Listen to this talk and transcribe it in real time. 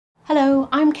Hello,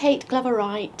 I'm Kate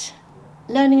Glover-Wright,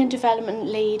 Learning and Development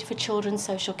Lead for Children's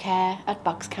Social Care at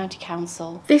Bucks County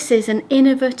Council. This is an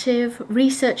innovative,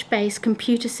 research-based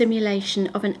computer simulation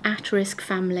of an at-risk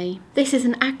family. This is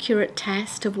an accurate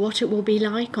test of what it will be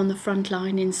like on the front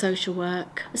line in social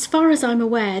work. As far as I'm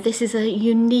aware, this is a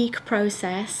unique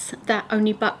process that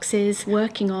only Bucks is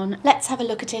working on. Let's have a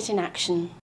look at it in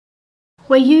action.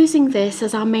 We're using this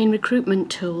as our main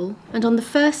recruitment tool, and on the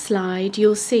first slide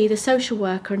you'll see the social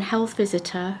worker and health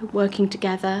visitor working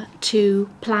together to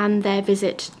plan their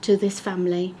visit to this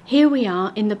family. Here we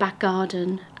are in the back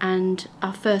garden and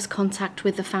our first contact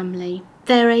with the family.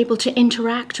 They're able to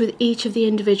interact with each of the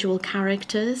individual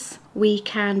characters. We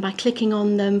can, by clicking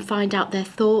on them, find out their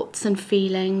thoughts and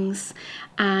feelings,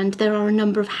 and there are a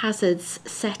number of hazards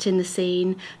set in the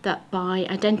scene that by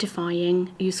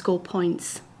identifying you score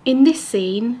points. In this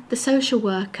scene, the social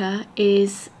worker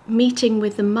is meeting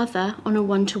with the mother on a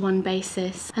one-to-one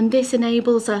basis, and this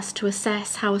enables us to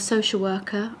assess how a social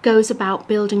worker goes about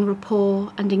building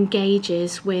rapport and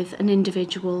engages with an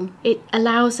individual. It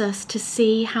allows us to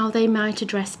see how they might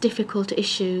address difficult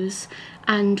issues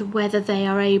and whether they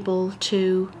are able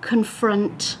to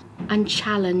confront and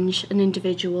challenge an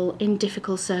individual in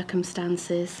difficult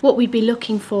circumstances. What we'd be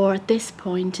looking for at this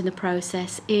point in the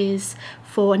process is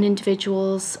for an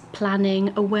individual's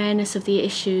planning, awareness of the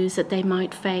issues that they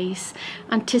might face,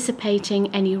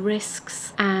 anticipating any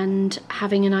risks and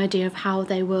having an idea of how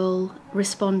they will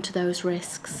respond to those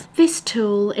risks. This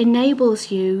tool enables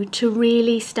you to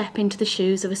really step into the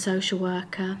shoes of a social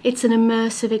worker. It's an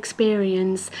immersive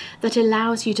experience that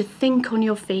allows you to think on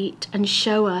your feet and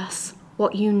show us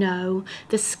what you know,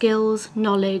 the skills,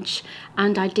 knowledge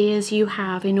and ideas you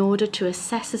have in order to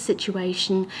assess a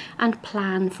situation and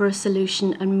plan for a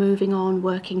solution and moving on,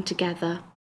 working together.